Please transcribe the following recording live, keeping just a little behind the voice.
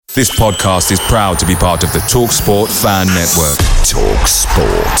This podcast is proud to be part of the TalkSport Fan Network.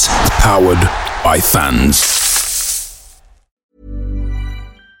 TalkSport. Powered by fans.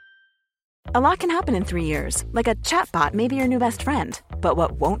 A lot can happen in 3 years. Like a chatbot may be your new best friend. But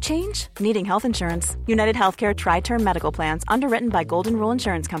what won't change? Needing health insurance. United Healthcare Tri-Term Medical Plans, underwritten by Golden Rule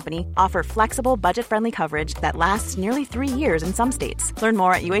Insurance Company, offer flexible, budget-friendly coverage that lasts nearly 3 years in some states. Learn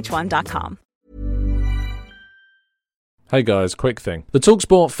more at uh1.com. Hey guys, quick thing. The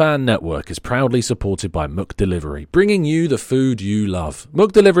TalkSport Fan Network is proudly supported by McDelivery, bringing you the food you love.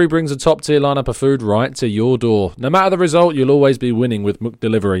 McDelivery brings a top-tier lineup of food right to your door. No matter the result, you'll always be winning with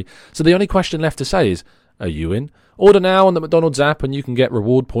McDelivery. So the only question left to say is, are you in? Order now on the McDonald's app and you can get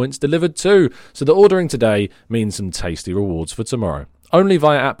reward points delivered too. So the ordering today means some tasty rewards for tomorrow. Only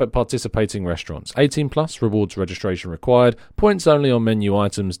via app at participating restaurants. 18 plus, rewards registration required. Points only on menu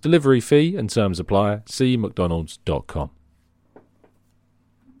items. Delivery fee and terms apply. See mcdonalds.com.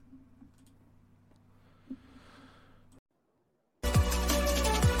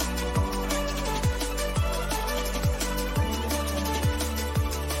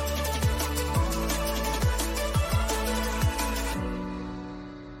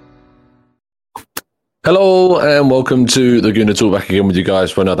 Hello and welcome to the Gooner Talk, back again with you guys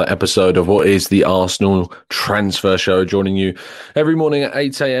for another episode of what is the Arsenal Transfer Show, joining you every morning at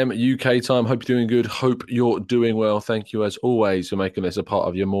 8 a.m. UK time. Hope you're doing good. Hope you're doing well. Thank you as always for making this a part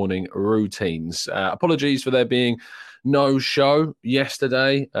of your morning routines. Apologies for there being no show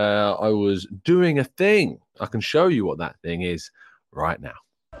yesterday. I was doing a thing. I can show you what that thing is right now.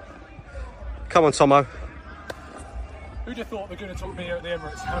 Come on, Tomo. Who'd have thought they're going to talk me here at the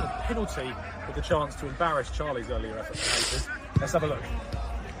Emirates had a penalty with the chance to embarrass Charlie's earlier efforts? Let's have a look.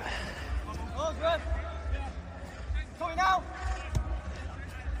 Oh, good. Coming now.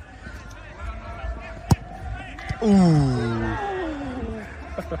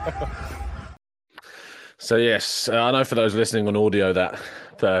 So yes, I know for those listening on audio that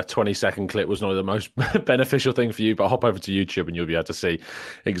the 20-second clip was not the most beneficial thing for you, but hop over to YouTube and you'll be able to see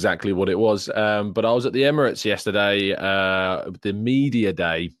exactly what it was. But I was at the Emirates yesterday, the media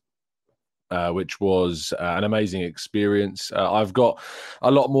day, which was an amazing experience. I've got a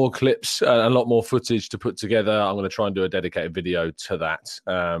lot more clips, a lot more footage to put together. I'm going to try and do a dedicated video to that,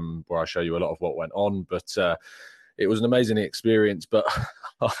 where I show you a lot of what went on. But it was an amazing experience, but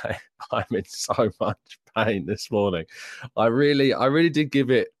I'm in so much pain this morning. I really did give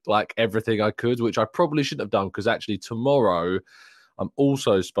it like everything I could, which I probably shouldn't have done, because actually tomorrow I'm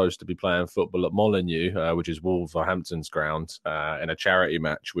also supposed to be playing football at Molineux, which is Wolverhampton's ground, in a charity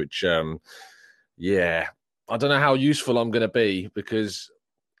match, which, I don't know how useful I'm going to be, because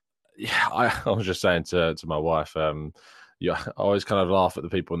I was just saying to my wife, I always kind of laugh at the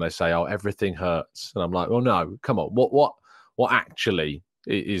people when they say, "Oh, everything hurts," and I'm like, "Well, no, come on, what actually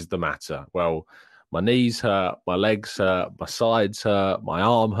is the matter?" Well, my knees hurt, my legs hurt, my sides hurt, my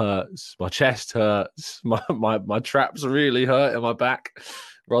arm hurts, my chest hurts, my traps really hurt in my back,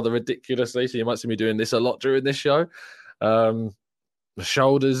 rather ridiculously. So you might see me doing this a lot during this show. The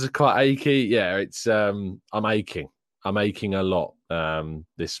shoulders are quite achy. Yeah, it's I'm aching a lot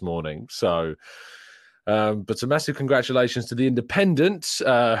this morning. So. But a massive congratulations to the Independents,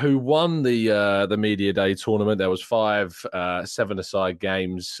 who won the Media Day tournament. There was 5 7-a-side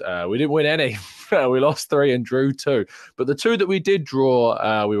games. We didn't win any. We lost 3 and drew 2. But the 2 that we did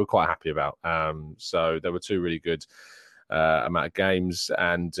draw, we were quite happy about. So there were 2 really good amount of games,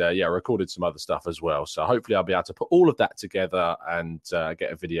 and I recorded some other stuff as well. So hopefully I'll be able to put all of that together and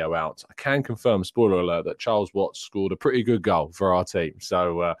get a video out. I can confirm, spoiler alert, that Charles Watts scored a pretty good goal for our team.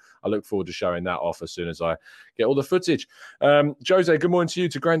 So I look forward to showing that off as soon as I get all the footage. Jose, good morning to you,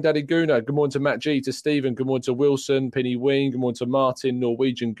 to Granddaddy Gooner. Good morning to Matt G, to Stephen. Good morning to Wilson, Penny Wing. Good morning to Martin,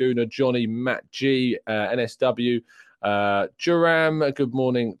 Norwegian Gooner, Johnny, Matt G, NSW. Duram, good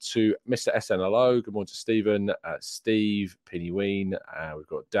morning to Mr. SNLO. Good morning to Stephen, Steve, Penny Ween. We've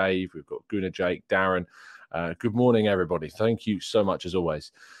got Dave, we've got Guna Jake, Darren. Good morning, everybody. Thank you so much, as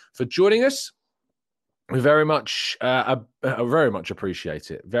always, for joining us. We very much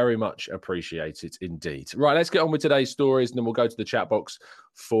appreciate it. Very much appreciate it indeed. Right, let's get on with today's stories, and then we'll go to the chat box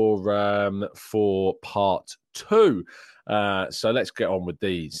for part 2. So let's get on with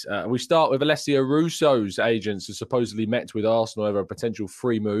these. We start with Alessia Russo's agents who supposedly met with Arsenal over a potential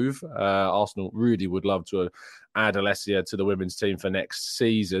free move. Arsenal really would love to add Alessia to the women's team for next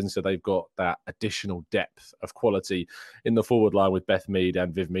season, so they've got that additional depth of quality in the forward line, with Beth Mead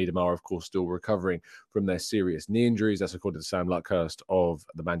and Viv Miedemar, of course, still recovering from their serious knee injuries. That's according to Sam Luckhurst of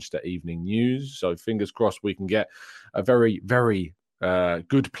the Manchester Evening News. So fingers crossed we can get a very, very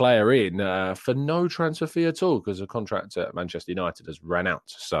good player in for no transfer fee at all, because the contract at Manchester United has ran out.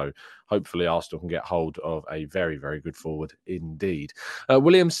 So hopefully Arsenal can get hold of a very, very good forward indeed.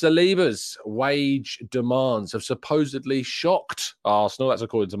 William Saliba's wage demands have supposedly shocked Arsenal. That's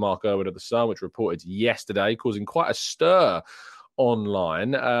according to Mark Irwin of The Sun, which reported yesterday, causing quite a stir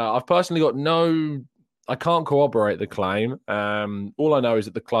online. I've personally got I can't corroborate the claim. All I know is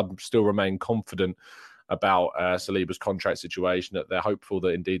that the club still remain confident about Saliba's contract situation, that they're hopeful that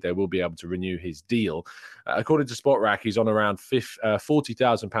indeed they will be able to renew his deal. According to Spotrac, he's on around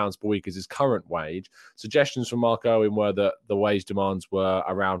 £40,000 per week as his current wage. Suggestions from Mark Owen were that the wage demands were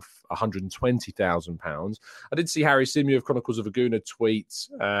around £120,000. I did see Harry Simeu of Chronicles of a Gooner tweet,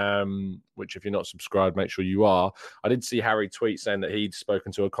 which if you're not subscribed, make sure you are. I did see Harry tweet saying that he'd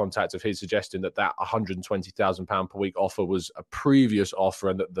spoken to a contact of his suggesting that £120,000 per week offer was a previous offer,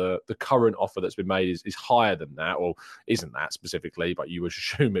 and that the current offer that's been made is higher than that, or isn't that specifically, but you would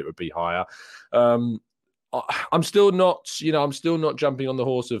assume it would be higher. I'm still not jumping on the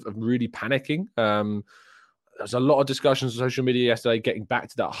horse of really panicking. There's a lot of discussions on social media yesterday getting back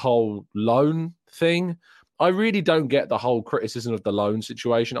to that whole loan thing. I really don't get the whole criticism of the loan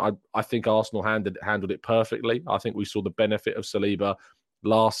situation. I think Arsenal handled it perfectly. I think we saw the benefit of Saliba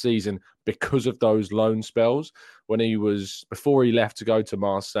last season because of those loan spells. Before he left to go to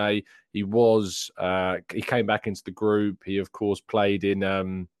Marseille, he came back into the group. He of course played in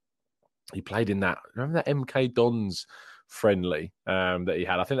that, remember that MK Dons friendly that he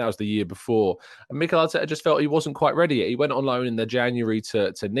had? I think that was the year before. And Mikel Arteta just felt he wasn't quite ready yet. He went on loan in the January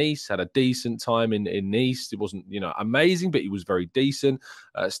to Nice, had a decent time in Nice. It wasn't, amazing, but he was very decent,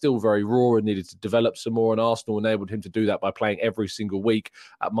 still very raw and needed to develop some more. And Arsenal enabled him to do that by playing every single week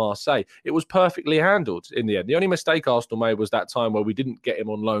at Marseille. It was perfectly handled in the end. The only mistake Arsenal made was that time where we didn't get him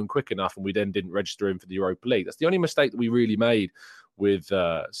on loan quick enough and we then didn't register him for the Europa League. That's the only mistake that we really made with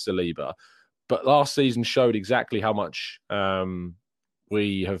Saliba. But last season showed exactly how much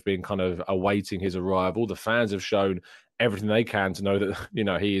we have been kind of awaiting his arrival. The fans have shown everything they can to know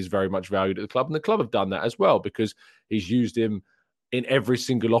that, he is very much valued at the club. And the club have done that as well, because he's used him in every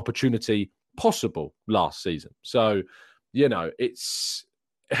single opportunity possible last season. So,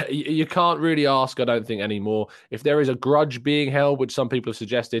 you can't really ask, I don't think, anymore. If there is a grudge being held, which some people have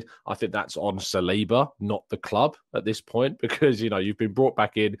suggested, I think that's on Saliba, not the club at this point, because, you've been brought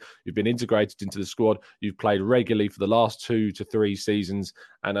back in, you've been integrated into the squad, you've played regularly for the last 2 to 3 seasons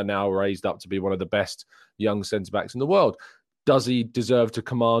and are now raised up to be one of the best young centre-backs in the world. Does he deserve to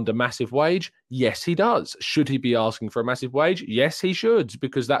command a massive wage? Yes, he does. Should he be asking for a massive wage? Yes, he should,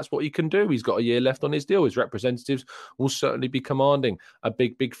 because that's what he can do. He's got a year left on his deal. His representatives will certainly be commanding a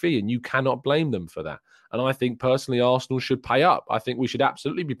big, big fee, and you cannot blame them for that. And I think, personally, Arsenal should pay up. I think we should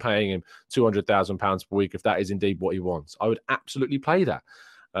absolutely be paying him £200,000 per week if that is indeed what he wants. I would absolutely play that.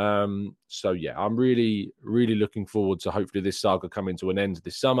 I'm really, really looking forward to hopefully this saga coming to an end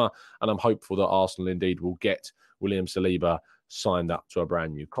this summer, and I'm hopeful that Arsenal indeed will get William Saliba signed up to a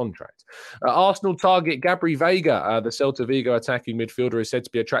brand new contract. Arsenal target Gabri Veiga. The Celta Vigo attacking midfielder is said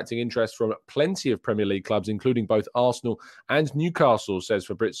to be attracting interest from plenty of Premier League clubs, including both Arsenal and Newcastle, says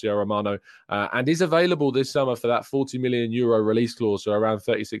Fabrizio Romano, and is available this summer for that €40 million release clause, so around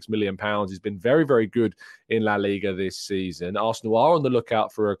 £36 million. He's been very, very good in La Liga this season. Arsenal are on the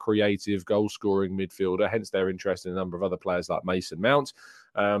lookout for a creative goal-scoring midfielder, hence their interest in a number of other players like Mason Mount.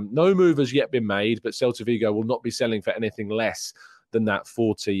 No move has yet been made, but Celta Vigo will not be selling for anything less than that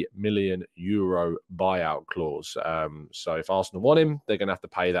 €40 million buyout clause. So if Arsenal want him, they're going to have to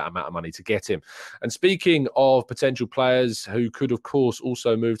pay that amount of money to get him. And speaking of potential players who could, of course,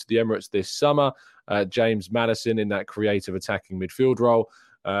 also move to the Emirates this summer, James Maddison in that creative attacking midfield role.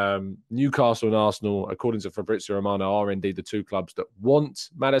 Newcastle and Arsenal, according to Fabrizio Romano, are indeed the two clubs that want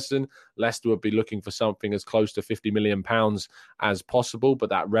Maddison. Leicester would be looking for something as close to £50 million as possible, but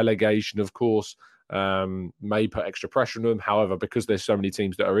that relegation, of course, may put extra pressure on them. However, because there's so many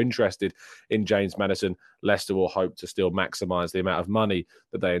teams that are interested in James Maddison, Leicester will hope to still maximise the amount of money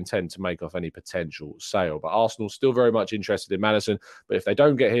that they intend to make off any potential sale. But Arsenal still very much interested in Maddison, but if they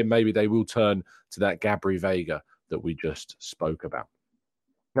don't get him, maybe they will turn to that Gabri Veiga that we just spoke about.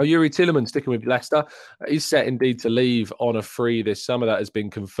 Now, Yuri Tielemans, sticking with Leicester, is set indeed to leave on a free this summer. That has been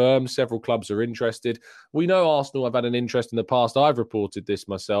confirmed. Several clubs are interested. We know Arsenal have had an interest in the past. I've reported this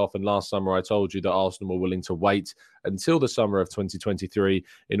myself, and last summer I told you that Arsenal were willing to wait until the summer of 2023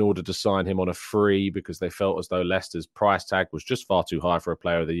 in order to sign him on a free, because they felt as though Leicester's price tag was just far too high for a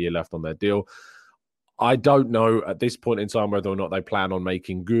player of the year left on their deal. I don't know at this point in time whether or not they plan on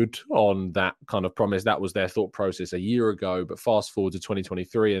making good on that kind of promise. That was their thought process a year ago. But fast forward to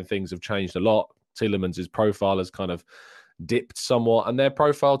 2023 and things have changed a lot. Tielemans' profile has kind of dipped somewhat, and their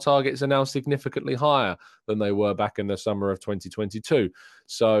profile targets are now significantly higher than they were back in the summer of 2022.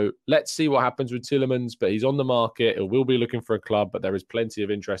 So let's see what happens with Tielemans, but he's on the market. He will be looking for a club, but there is plenty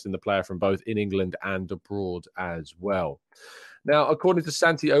of interest in the player from both in England and abroad as well. Now, according to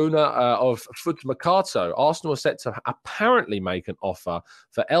Santi Ona of Foot Mercato, Arsenal are set to apparently make an offer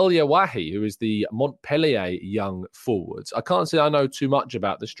for Elye Wahi, who is the Montpellier young forwards. I can't say I know too much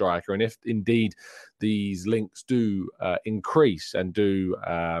about the striker, and if indeed these links do increase and do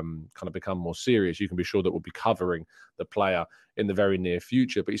kind of become more serious, you can be sure that we'll be covering the player in the very near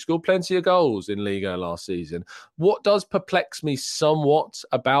future. But he scored plenty of goals in Liga last season. What does perplex me somewhat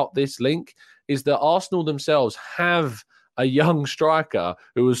about this link is that Arsenal themselves have a young striker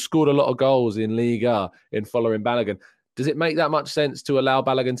who has scored a lot of goals in Liga in following Balogun. Does it make that much sense to allow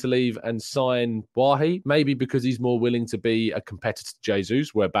Balogun to leave and sign Wahi? Maybe because he's more willing to be a competitor to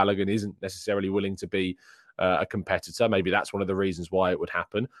Jesus, where Balogun isn't necessarily willing to be a competitor. Maybe that's one of the reasons why it would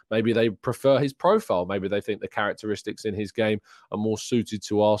happen. Maybe they prefer his profile. Maybe they think the characteristics in his game are more suited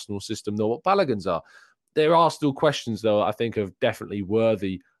to Arsenal's system than what Balogun's are. There are still questions, though, I think are definitely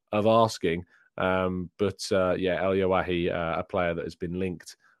worthy of asking. Elye Wahi, a player that has been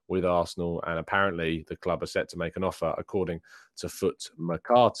linked with Arsenal, and apparently the club are set to make an offer, according to Foot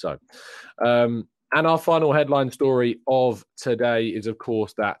Mercato. And our final headline story of today is, of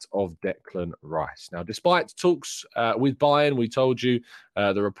course, that of Declan Rice. Now, despite talks with Bayern, we told you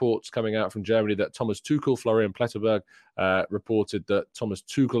the reports coming out from Germany that Thomas Tuchel, Florian Pletterberg, reported that Thomas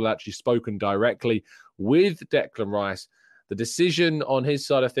Tuchel had actually spoken directly with Declan Rice. The decision on his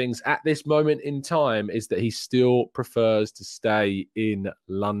side of things at this moment in time is that he still prefers to stay in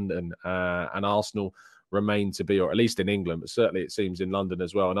London, and Arsenal remain to be, or at least in England, but certainly it seems in London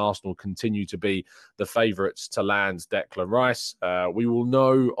as well, and Arsenal continue to be the favourites to land Declan Rice. We will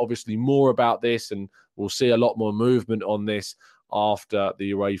know obviously more about this, and we'll see a lot more movement on this after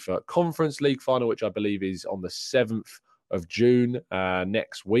the UEFA Conference League final, which I believe is on the 7th of June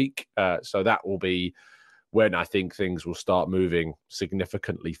next week. So that will be when I think things will start moving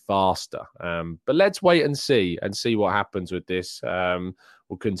significantly faster. But let's wait and see what happens with this.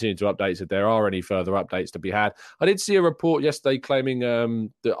 We'll continue to update if there are any further updates to be had. I did see a report yesterday claiming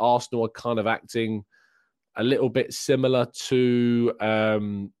that Arsenal are kind of acting a little bit similar to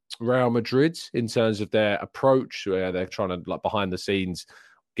Real Madrid in terms of their approach, where they're trying to, like, behind the scenes,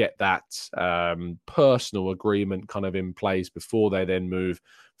 get that personal agreement kind of in place before they then move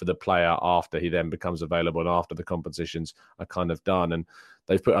for the player after he then becomes available and after the competitions are kind of done. And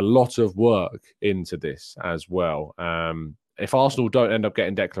they've put a lot of work into this as well. If Arsenal don't end up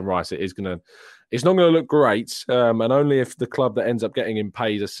getting Declan Rice, it's not going to look great. And only if the club that ends up getting him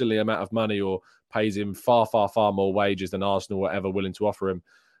pays a silly amount of money or pays him far, far, far more wages than Arsenal were ever willing to offer him,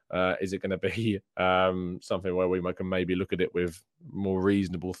 is it going to be something where we can maybe look at it with more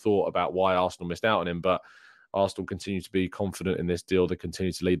reasonable thought about why Arsenal missed out on him. But Arsenal continue to be confident in this deal. They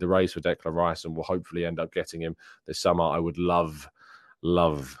continue to lead the race for Declan Rice and will hopefully end up getting him this summer. I would love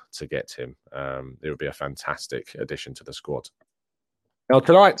to get him. It would be a fantastic addition to the squad. Now,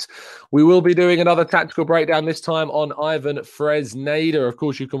 tonight, we will be doing another tactical breakdown, this time on Ivan Fresneda. Of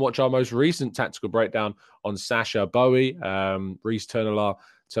course, you can watch our most recent tactical breakdown on Sasha Bowie. Reece Turnalar,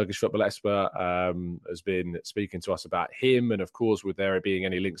 Turkish football expert, has been speaking to us about him. And of course, with there being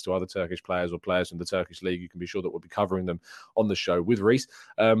any links to other Turkish players or players from the Turkish league, you can be sure that we'll be covering them on the show with Reece.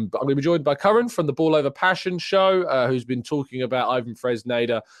 But I'm going to be joined by Curran from the Ball Over Passion show, who's been talking about Ivan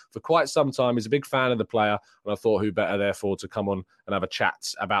Fresneda for quite some time. He's a big fan of the player, and I thought who better, therefore, to come on and have a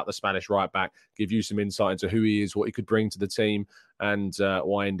chat about the Spanish right-back, give you some insight into who he is, what he could bring to the team, and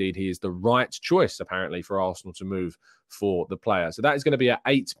why indeed he is the right choice, apparently, for Arsenal to move for the player. So that is going to be at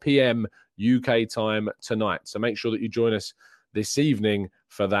 8 p.m. UK time tonight. So make sure that you join us this evening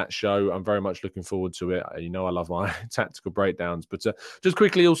for that show. I'm very much looking forward to it. You know I love my tactical breakdowns. But just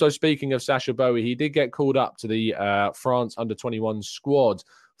quickly, also speaking of Sasha Bowie, he did get called up to the France Under-21 squad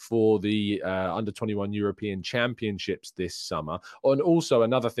for the Under-21 European Championships this summer. And also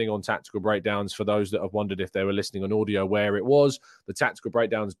another thing on tactical breakdowns, for those that have wondered if they were listening on audio where it was, the tactical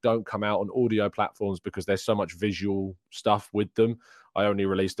breakdowns don't come out on audio platforms because there's so much visual stuff with them. I only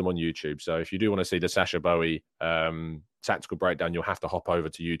release them on YouTube. So if you do want to see the Sasha Bowie tactical breakdown, you'll have to hop over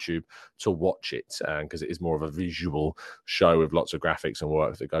to YouTube to watch it, because it is more of a visual show with lots of graphics and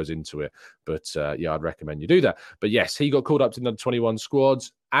work that goes into it. But I'd recommend you do that. But yes, he got called up to the 21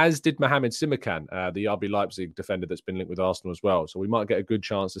 squads, as did Mohamed Simakan, the RB Leipzig defender that's been linked with Arsenal as well. So we might get a good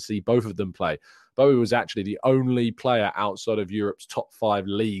chance to see both of them play. Bowie was actually the only player outside of Europe's top 5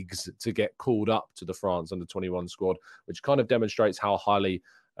 leagues to get called up to the France Under-21 squad, which kind of demonstrates how highly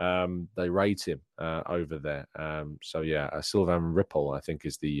they rate him over there. Sylvain Ripoll, I think,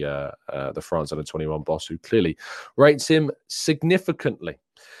 is the France under-21 boss, who clearly rates him significantly.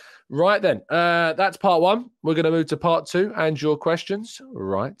 Right then, that's part one. We're going to move to part two and your questions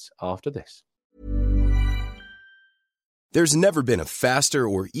right after this. There's never been a faster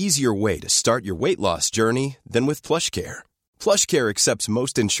or easier way to start your weight loss journey than with PlushCare. PlushCare accepts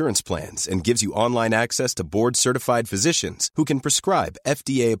most insurance plans and gives you online access to board-certified physicians who can prescribe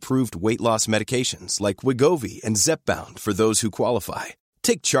FDA-approved weight loss medications like Wegovy and Zepbound for those who qualify.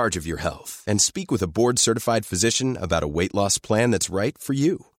 Take charge of your health and speak with a board-certified physician about a weight loss plan that's right for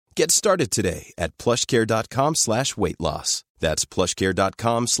you. Get started today at plushcare.com/weight-loss. That's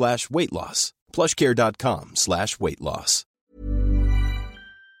plushcare.com/weight-loss. plushcare.com/weight-loss.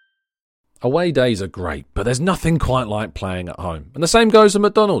 Away days are great, but there's nothing quite like playing at home. And the same goes to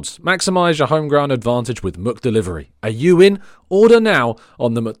McDonald's. Maximise your home ground advantage with McDelivery. Are you in? Order now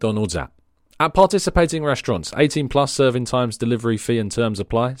on the McDonald's app. At participating restaurants, 18 plus serving times, delivery fee and terms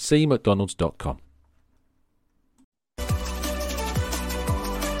apply. See mcdonalds.com.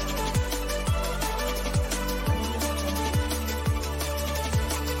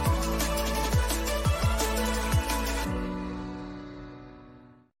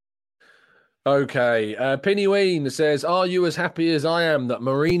 Okay, Penny Ween says, are you as happy as I am that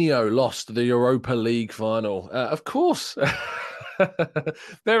Mourinho lost the Europa League final? Of course.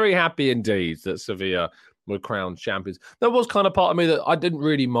 Very happy indeed that Sevilla were crowned champions. There was kind of part of me that I didn't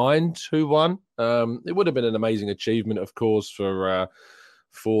really mind who won. It would have been an amazing achievement, of course, for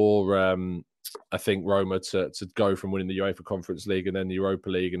I think Roma to go from winning the UEFA Conference League and then the Europa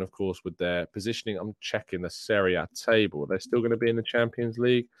League. And of course, with their positioning, I'm checking the Serie A table. They're still going to be in the Champions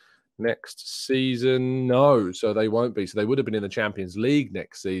League next season? No, so they won't be. So they would have been in the Champions League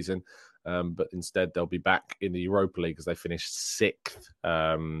next season, but instead they'll be back in the Europa League because they finished sixth.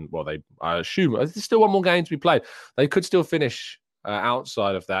 I assume there's still one more game to be played. They could still finish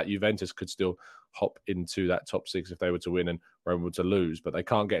outside of that. Juventus could still hop into that top six if they were to win and Roma were to lose, but they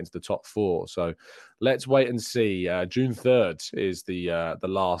can't get into the top four. So let's wait and see. June 3rd is the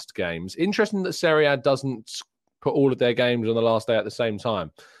last games. Interesting that Serie A doesn't put all of their games on the last day at the same time.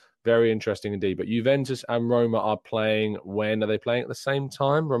 Very interesting indeed. But Juventus and Roma are playing. When are they playing at the same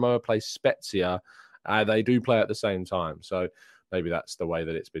time? Roma plays Spezia. They do play at the same time. So maybe that's the way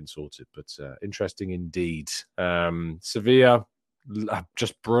that it's been sorted. But interesting indeed. Sevilla,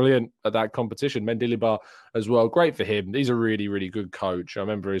 just brilliant at that competition. Mendilibar as well. Great for him. He's a really, really good coach. I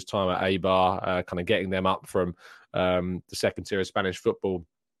remember his time at Eibar, kind of getting them up from the second tier of Spanish football.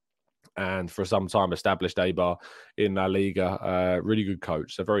 And for some time established Eibar in La Liga. Really good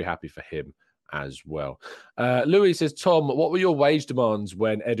coach. So very happy for him as well. Louis says, Tom, what were your wage demands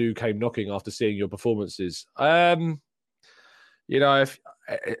when Edu came knocking after seeing your performances? If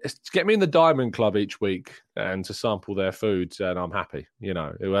get me in the Diamond Club each week and to sample their food, and I'm happy.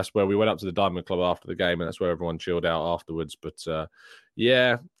 That's where we went up to the Diamond Club after the game, and that's where everyone chilled out afterwards. But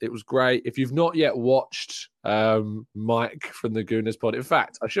yeah, it was great. If you've not yet watched Mike from the Gooners Pod, in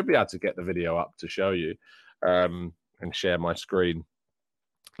fact, I should be able to get the video up to show you and share my screen.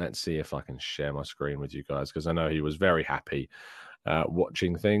 Let's see if I can share my screen with you guys, because I know he was very happy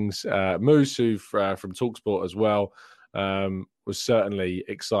watching things. Moose, who from TalkSport as well, was certainly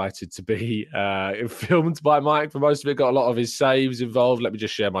excited to be filmed by Mike for most of it. Got a lot of his saves involved. Let me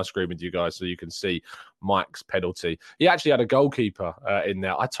just share my screen with you guys so you can see Mike's penalty. He actually had a goalkeeper in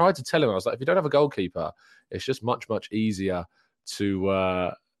there. I tried to tell him, I was like, if you don't have a goalkeeper, it's just much, much easier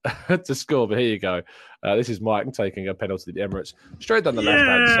to to score. But here you go. This is Mike taking a penalty at the Emirates. Straight down the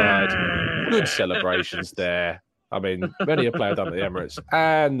left-hand side. Good celebrations there. I mean, many a player done at the Emirates,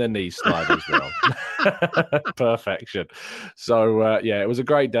 and the knee slide as well. Perfection. So, it was a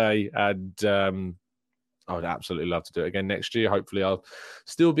great day, and I would absolutely love to do it again next year. Hopefully, I'll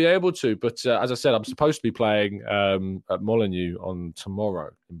still be able to. But as I said, I'm supposed to be playing at Molineux on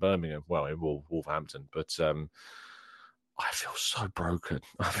tomorrow in Birmingham, in Wolverhampton. But I feel so broken.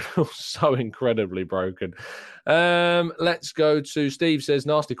 I feel so incredibly broken. Let's go to Steve says,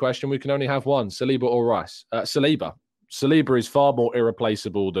 nasty question. We can only have one, Saliba or Rice. Saliba. Saliba is far more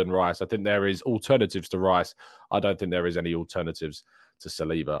irreplaceable than Rice. I think there is alternatives to Rice. I don't think there is any alternatives to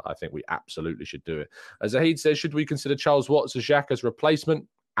Saliba. I think we absolutely should do it. Zahid says, should we consider Charles Watts as Xhaka's replacement?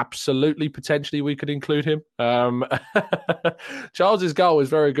 Absolutely, potentially we could include him. Charles's goal is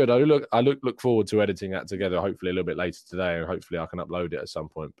very good. I look forward to editing that together, hopefully a little bit later today, and hopefully I can upload it at some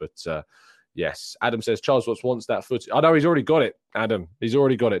point. But yes, Adam says Charles Watts wants that footage. I know he's already got it, Adam. He's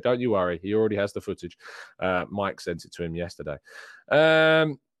already got it. Don't you worry. He already has the footage. Mike sent it to him yesterday.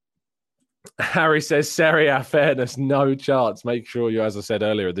 Harry says, Serie A fairness, no chance. Make sure you, as I said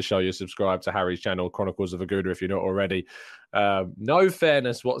earlier in the show, you subscribe to Harry's channel, Chronicles of a Gooner, if you're not already. No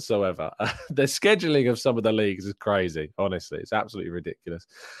fairness whatsoever. The scheduling of some of the leagues is crazy. Honestly, it's absolutely ridiculous.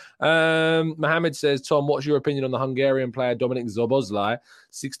 Mohammed says, Tom, what's your opinion on the Hungarian player Dominik Szoboszlai?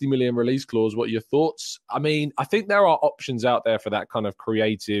 60 million release clause. What are your thoughts? I mean, I think there are options out there for that kind of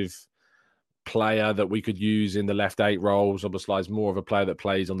creative player that we could use in the left 8 role. Szoboszlai is more of a player that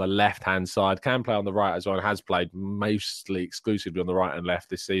plays on the left-hand side, can play on the right as well, and has played mostly exclusively on the right and left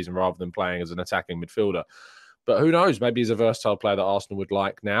this season rather than playing as an attacking midfielder. But who knows? Maybe he's a versatile player that Arsenal would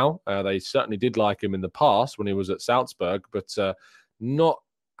like now. They certainly did like him in the past when he was at Salzburg, but not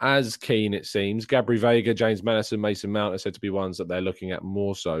as keen, it seems. Gabri Veiga, James Maddison, Mason Mount are said to be ones that they're looking at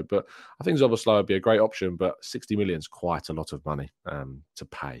more so. But I think Szoboszlai would be a great option, but 60 million is quite a lot of money to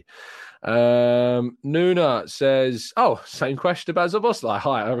pay. Nuna says, same question about Szoboszlai.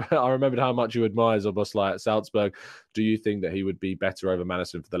 Hi, I remembered how much you admire Szoboszlai at Salzburg. Do you think that he would be better over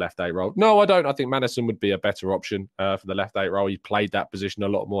Maddison for the left 8 role? No, I don't. I think Maddison would be a better option for the left 8 role. He played that position a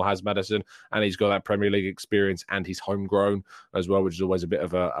lot more, has Maddison, and he's got that Premier League experience, and he's homegrown as well, which is always a bit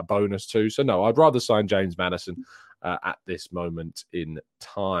of a bonus too. So no, I'd rather sign James Maddison at this moment in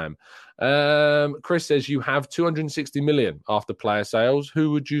time. Chris says, you have 260 million after player sales.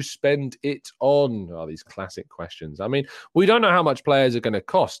 Who would you spend it on? Oh, these classic questions. I mean, we don't know how much players are going to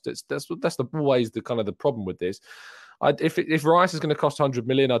cost. That's always the kind of the problem with this. If Rice is going to cost 100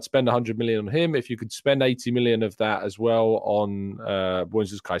 million, I'd spend 100 million on him. If you could spend 80 million of that as well on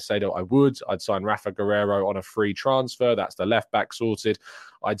Moises Caicedo, I would. I'd sign Rafa Guerreiro on a free transfer. That's the left back sorted.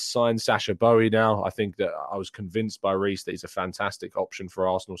 I'd sign Sacha Bowie now. I think that I was convinced by Reece that he's a fantastic option for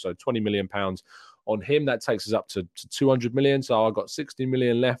Arsenal. So 20 million pounds on him. That takes us up to 200 million. So I've got 60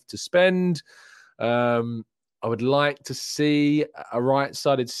 million left to spend. I would like to see a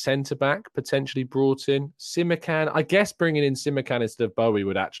right-sided centre-back potentially brought in. Simican, I guess bringing in Simican instead of Bowie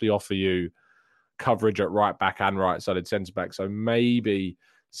would actually offer you coverage at right-back and right-sided centre-back. So maybe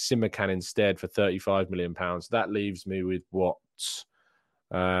Simican instead for £35 million. That leaves me with,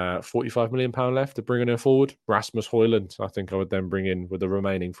 £45 million left to bring in a forward. Rasmus Højlund, I think I would then bring in with the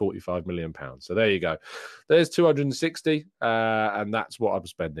remaining £45 million. So there you go. There's 260, and that's what I'm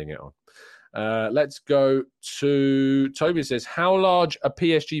spending it on. Let's go to Toby. Says, how large a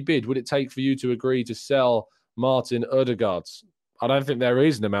PSG bid would it take for you to agree to sell Martin Ødegaard? I don't think there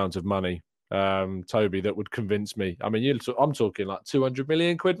is an amount of money, Toby, that would convince me. I mean, I'm talking like 200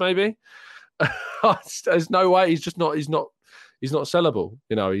 million quid, maybe. There's no way. He's not sellable.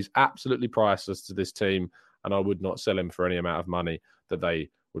 You know, he's absolutely priceless to this team, and I would not sell him for any amount of money that they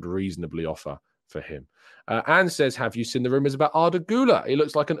would reasonably offer for him. Anne says, have you seen the rumours about Arda Güler? He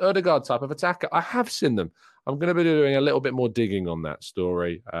looks like an Ødegaard type of attacker. I have seen them. I'm going to be doing a little bit more digging on that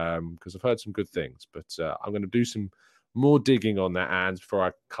story because I've heard some good things, but I'm going to do some more digging on that, Anne, before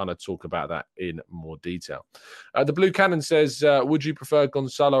I kind of talk about that in more detail. The Blue Cannon says, would you prefer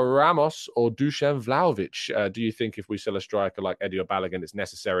Gonzalo Ramos or Dusan Vlahovic? Do you think if we sell a striker like Eddie or Balogun, it's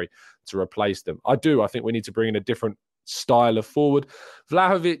necessary to replace them? I do. I think we need to bring in a different style of forward.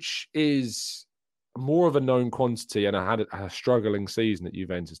 Vlahovic is more of a known quantity, and I had a struggling season at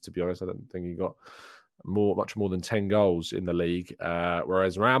Juventus, to be honest. I don't think he got much more than 10 goals in the league.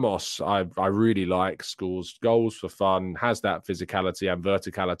 Whereas Ramos, I really like, scores goals for fun, has that physicality and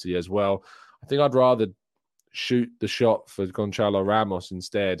verticality as well. I think I'd rather shoot the shot for Gonzalo Ramos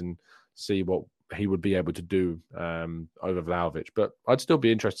instead and see what he would be able to do over Vlahovic. But I'd still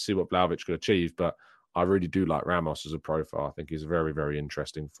be interested to see what Vlahovic could achieve. But I really do like Ramos as a profile. I think he's a very, very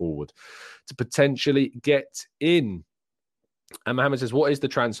interesting forward to potentially get in. And Mohammed says, what is the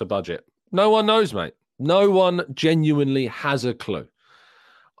transfer budget? No one knows, mate. No one genuinely has a clue.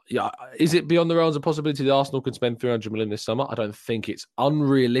 Yeah, is it beyond the realms of possibility that Arsenal could spend 300 million this summer? I don't think it's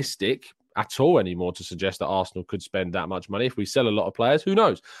unrealistic at all anymore to suggest that Arsenal could spend that much money. If we sell a lot of players, who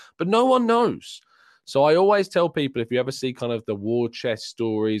knows? But no one knows. So I always tell people, if you ever see kind of the war chest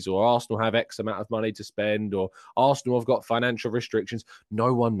stories, or Arsenal have X amount of money to spend, or Arsenal have got financial restrictions,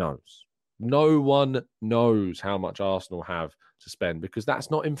 no one knows. No one knows how much Arsenal have to spend, because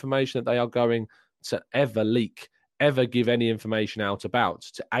that's not information that they are going to ever leak, ever give any information out about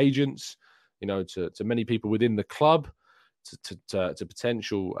to agents, to many people within the club, to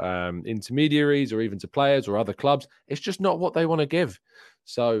potential intermediaries, or even to players or other clubs. It's just not what they want to give.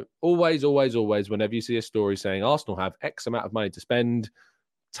 So always, whenever you see a story saying Arsenal have X amount of money to spend,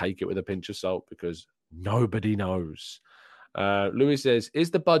 take it with a pinch of salt, because nobody knows. Louis says, is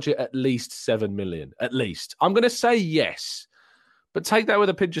the budget at least 7 million? At least. I'm going to say yes, But take that with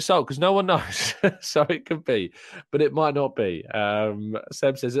a pinch of salt because no one knows. So it could be, but it might not be.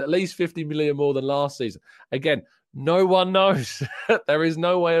 Seb says at least 50 million more than last season. Again, no one knows. There is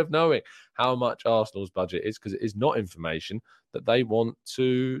no way of knowing how much Arsenal's budget is because it is not information that they want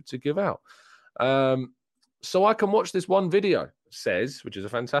to give out. So I can watch this one video, says, which is a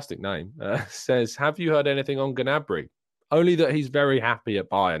fantastic name, says, have you heard anything on Gnabry? Only that he's very happy at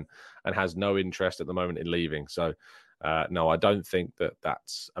Bayern and has no interest at the moment in leaving. So, no, I don't think that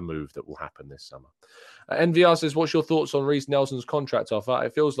that's a move that will happen this summer. NVR says, what's your thoughts on Reece Nelson's contract offer?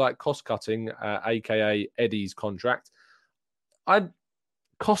 It feels like cost-cutting, a.k.a. Eddie's contract.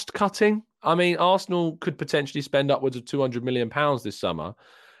 Cost-cutting? I mean, Arsenal could potentially spend upwards of £200 million this summer.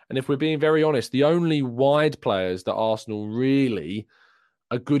 And if we're being very honest, the only wide players that Arsenal really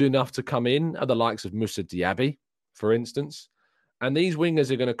are good enough to come in are the likes of Moussa Diaby, for instance. And these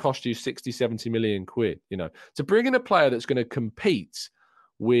wingers are going to cost you 60, 70 million quid. You know, to bring in a player that's going to compete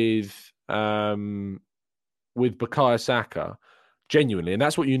with Bukayo Saka, genuinely, and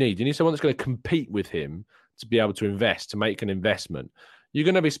that's what you need. You need someone that's going to compete with him to be able to invest, to make an investment. You're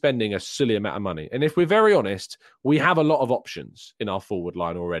going to be spending a silly amount of money. And if we're very honest, we have a lot of options in our forward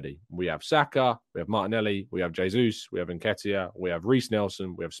line already. We have Saka, we have Martinelli, we have Jesus, we have Nketiah, we have Reece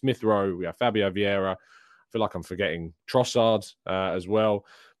Nelson, we have Smith Rowe, we have Fabio Vieira. I feel like I'm forgetting Trossard as well.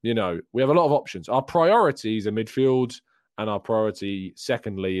 You know, we have a lot of options. Our priorities are midfield, and our priority,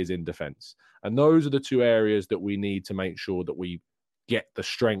 secondly, is in defence. And those are the two areas that we need to make sure that we get the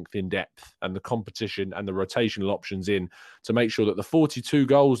strength in depth and the competition and the rotational options in to make sure that the 42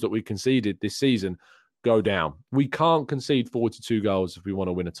 goals that we conceded this season go down. We can't concede 42 goals if we want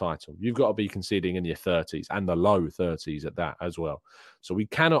to win a title. You've got to be conceding in your 30s and the low 30s at that as well. So we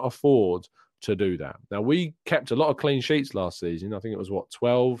cannot afford to do that. Now, we kept a lot of clean sheets last season. I think it was,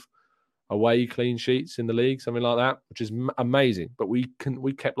 12 away clean sheets in the league, something like that, which is amazing. But we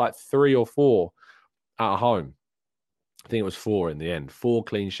kept like 3 or 4 at home. I think it was 4 in the end. 4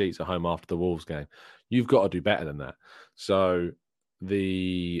 clean sheets at home after the Wolves game. You've got to do better than that. So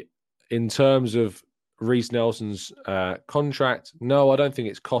in terms of Reece Nelson's contract, no, I don't think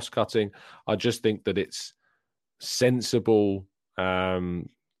it's cost-cutting. I just think that it's sensible.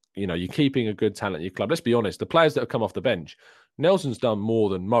 You're keeping a good talent in your club. Let's be honest, the players that have come off the bench, Nelson's done more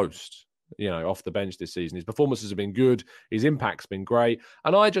than most, off the bench this season. His performances have been good. His impact's been great.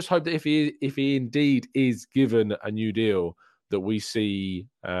 And I just hope that if he indeed is given a new deal, that we see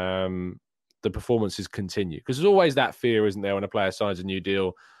the performances continue. Because there's always that fear, isn't there, when a player signs a new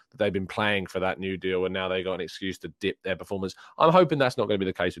deal, that they've been playing for that new deal and now they got an excuse to dip their performance. I'm hoping that's not going to be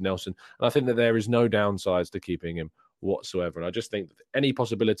the case with Nelson. And I think that there is no downsides to keeping him whatsoever. And I just think that any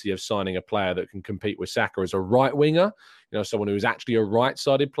possibility of signing a player that can compete with Saka as a right winger, someone who is actually a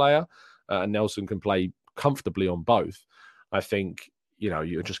right-sided player, and Nelson can play comfortably on both, I think,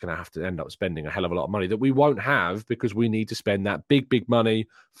 you're just going to have to end up spending a hell of a lot of money that we won't have because we need to spend that big, big money,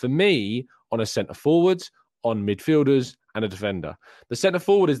 for me, on a centre-forward, on midfielders, and a defender. The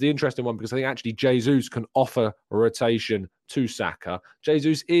centre-forward is the interesting one because I think actually Jesus can offer a rotation to Saka.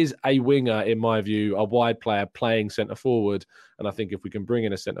 Jesus is a winger, in my view, a wide player playing centre-forward, and I think if we can bring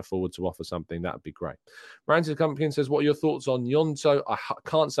in a centre-forward to offer something, that would be great. Ranted Company says, what are your thoughts on Gnonto? I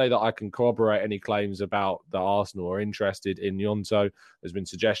can't say that I can corroborate any claims about that Arsenal are interested in Gnonto. There's been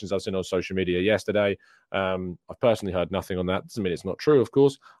suggestions I've seen on social media yesterday. I've personally heard nothing on that. Doesn't mean it's not true, of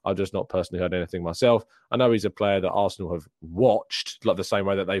course. I've just not personally heard anything myself. I know he's a player that Arsenal have watched, like the same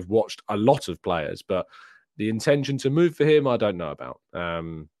way that they've watched a lot of players, but the intention to move for him, I don't know about.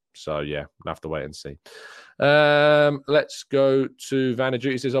 So, yeah, we'll have to wait and see. Let's go to Vanna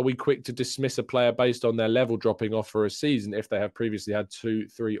Duty. Says, are we quick to dismiss a player based on their level dropping off for a season if they have previously had 2,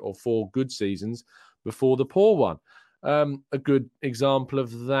 3 or 4 good seasons before the poor one? A good example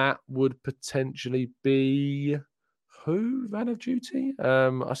of that would potentially be who, Van of Duty?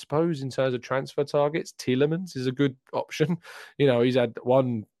 I suppose in terms of transfer targets, Tielemans is a good option. He's had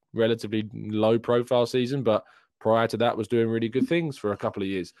one relatively low-profile season, but prior to that was doing really good things for a couple of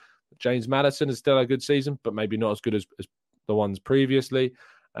years. James Maddison is still a good season, but maybe not as good as the ones previously.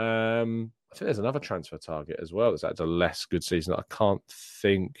 I think there's another transfer target as well that's had a less good season. I can't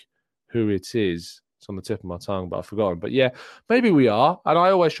think who it is. It's on the tip of my tongue, but I've forgotten. But yeah, maybe we are. And I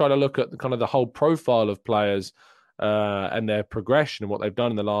always try to look at the whole profile of players and their progression and what they've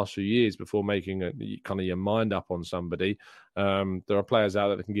done in the last few years before making your mind up on somebody. There are players out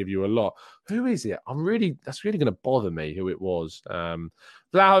there that can give you a lot. Who is it? That's really going to bother me who it was.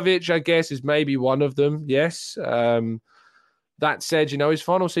 Vlahovic, I guess, is maybe one of them. Yes. That said, his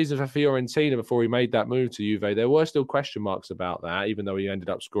final season for Fiorentina before he made that move to Juve, there were still question marks about that, even though he ended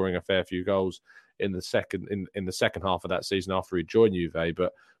up scoring a fair few goals in the second half of that season after he joined Juve.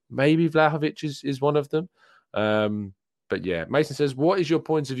 But maybe Vlahovic is one of them. But yeah, Mason says, what is your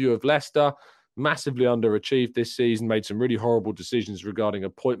point of view of Leicester? Massively underachieved this season, made some really horrible decisions regarding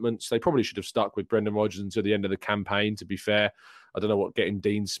appointments. They probably should have stuck with Brendan Rodgers until the end of the campaign, to be fair. I don't know what getting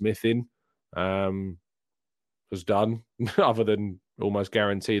Dean Smith in was done, other than almost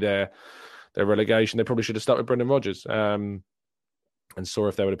guarantee their relegation. They probably should have stuck with Brendan Rodgers and saw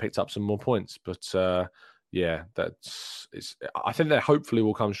if they would have picked up some more points. But yeah, I think they hopefully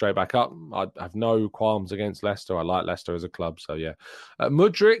will come straight back up. I have no qualms against Leicester. I like Leicester as a club. So yeah,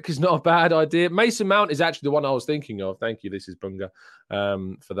 Mudryk is not a bad idea. Mason Mount is actually the one I was thinking of. Thank you. This is Bunga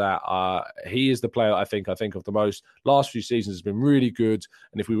for that. He is the player I think of the most. Last few seasons has been really good.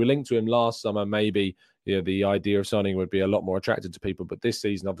 And if we were linked to him last summer, maybe the idea of signing would be a lot more attractive to people. But this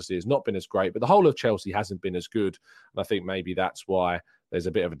season obviously has not been as great. But the whole of Chelsea hasn't been as good. And I think maybe that's why there's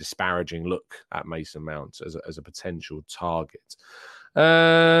a bit of a disparaging look at Mason Mount as a potential target.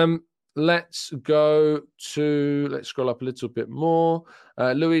 Let's scroll up a little bit more.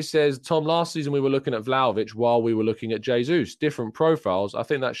 Louis says, Tom, last season we were looking at Vlahovic while we were looking at Jesus. Different profiles. I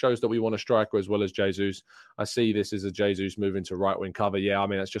think that shows that we want a striker as well as Jesus. I see this as a Jesus moving to right-wing cover. Yeah, I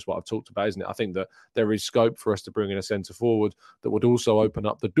mean, that's just what I've talked about, isn't it? I think that there is scope for us to bring in a centre-forward that would also open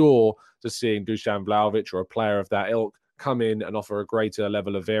up the door to seeing Dusan Vlahovic or a player of that ilk come in and offer a greater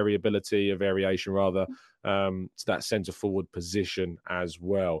level of variation to that centre-forward position as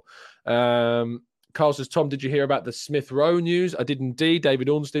well. Carl says, Tom, did you hear about the Smith Rowe news? I did indeed. David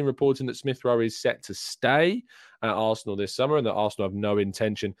Ornstein reporting that Smith Rowe is set to stay at Arsenal this summer and that Arsenal have no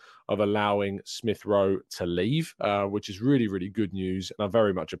intention of allowing Smith Rowe to leave, which is really, really good news. And I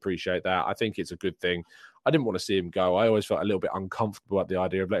very much appreciate that. I think it's a good thing. I didn't want to see him go. I always felt a little bit uncomfortable at the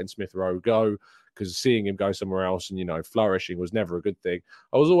idea of letting Smith Rowe go, because seeing him go somewhere else and, flourishing was never a good thing.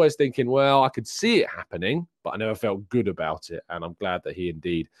 I was always thinking, well, I could see it happening, but I never felt good about it. And I'm glad that he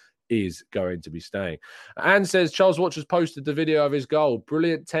indeed is going to be staying. Anne says, Charles Watchers posted the video of his goal.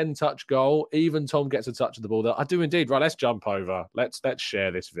 Brilliant 10-touch goal. Even Tom gets a touch of the ball there. I do indeed. Right, let's jump over. Let's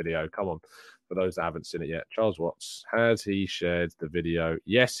share this video. Come on. For those that haven't seen it yet. Charles Watts, has he shared the video?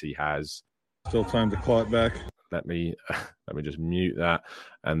 Yes, he has. Still time to claw it back. Let me just mute that,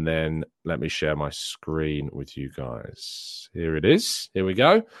 and then let me share my screen with you guys. Here it is. Here we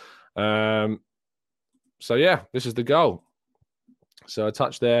go. So yeah, this is the goal. So a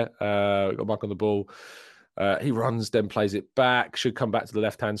touch there. Got back on the ball. He runs, then plays it back. Should come back to the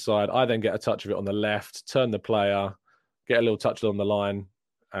left-hand side. I then get a touch of it on the left. Turn the player. Get a little touch on the line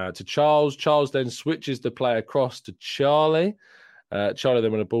to Charles. Charles then switches the play across to Charlie. Charlie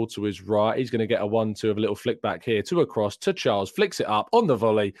then with a ball to his right. He's going to get a 1-2 of a little flick back here to a cross to Charles. Flicks it up on the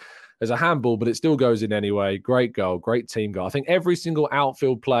volley. There's a handball, but it still goes in anyway. Great goal. Great team goal. I think every single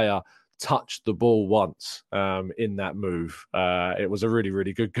outfield player touched the ball once in that move. It was a really,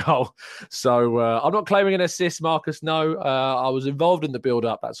 really good goal. So I'm not claiming an assist, Marcus. No, I was involved in the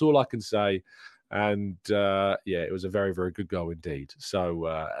build-up. That's all I can say. And it was a very, very good goal indeed. So,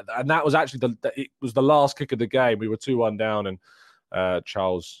 and that was actually it was the last kick of the game. We were 2-1 down, and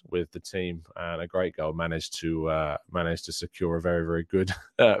Charles with the team and a great goal managed to secure a very, very good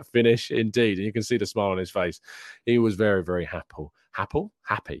finish indeed. And you can see the smile on his face. He was very, very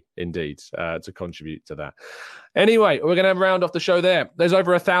happy indeed to contribute to that. Anyway, we're going to round off the show there. There's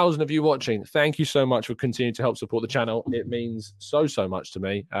over 1,000 of you watching. Thank you so much for continuing to help support the channel. It means so much to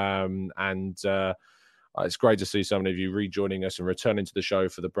me. It's great to see so many of you rejoining us and returning to the show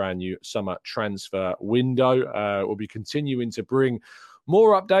for the brand new summer transfer window. We'll be continuing to bring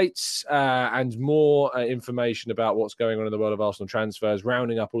more updates and more information about what's going on in the world of Arsenal transfers,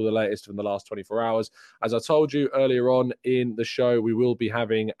 rounding up all the latest from the last 24 hours. As I told you earlier on in the show, we will be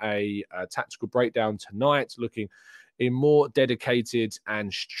having a tactical breakdown tonight, looking in more dedicated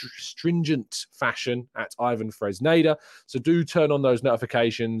and stringent fashion at Ivan Fresneda. So do turn on those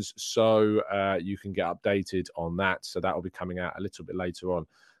notifications so you can get updated on that. So that will be coming out a little bit later on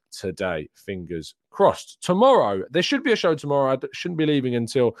today. Fingers crossed. Tomorrow, there should be a show tomorrow. I shouldn't be leaving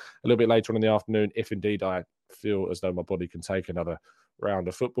until a little bit later on in the afternoon, if indeed I feel as though my body can take another round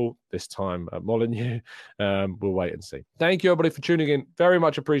of football, this time at Molineux. We'll wait and see. Thank you, everybody, for tuning in. Very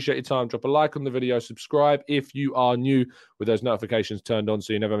much appreciate your time. Drop a like on the video. Subscribe if you are new with those notifications turned on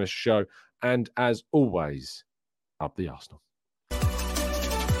so you never miss a show. And as always, up the Arsenal.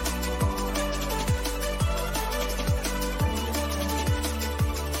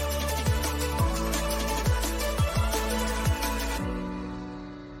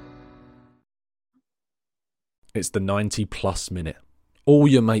 It's the 90-plus minute. all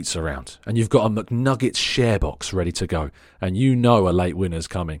your mates around, and you've got a McNuggets share box ready to go, and you know a late winner's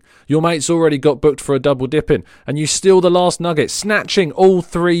coming. Your mate's already got booked for a double dipping, and you steal the last nugget, snatching all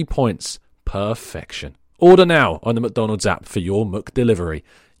 3 points. Perfection. Order now on the McDonald's app for your McDelivery.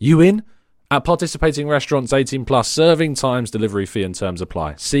 You in? At participating restaurants, 18 plus, serving times, delivery fee and terms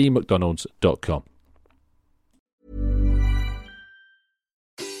apply. See mcdonalds.com.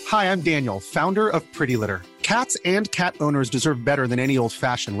 Hi, I'm Daniel, founder of Pretty Litter. Cats and cat owners deserve better than any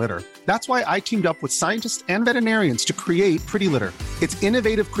old-fashioned litter. That's why I teamed up with scientists and veterinarians to create Pretty Litter. Its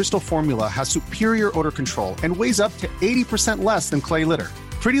innovative crystal formula has superior odor control and weighs up to 80% less than clay litter.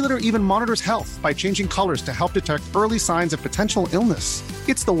 Pretty Litter even monitors health by changing colors to help detect early signs of potential illness.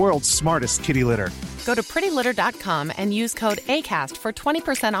 It's the world's smartest kitty litter. Go to prettylitter.com and use code ACAST for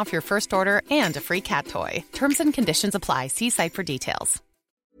 20% off your first order and a free cat toy. Terms and conditions apply. See site for details.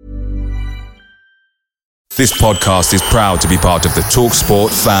 This podcast is proud to be part of the TalkSport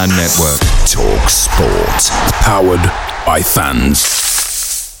Fan Network. TalkSport. Powered by fans.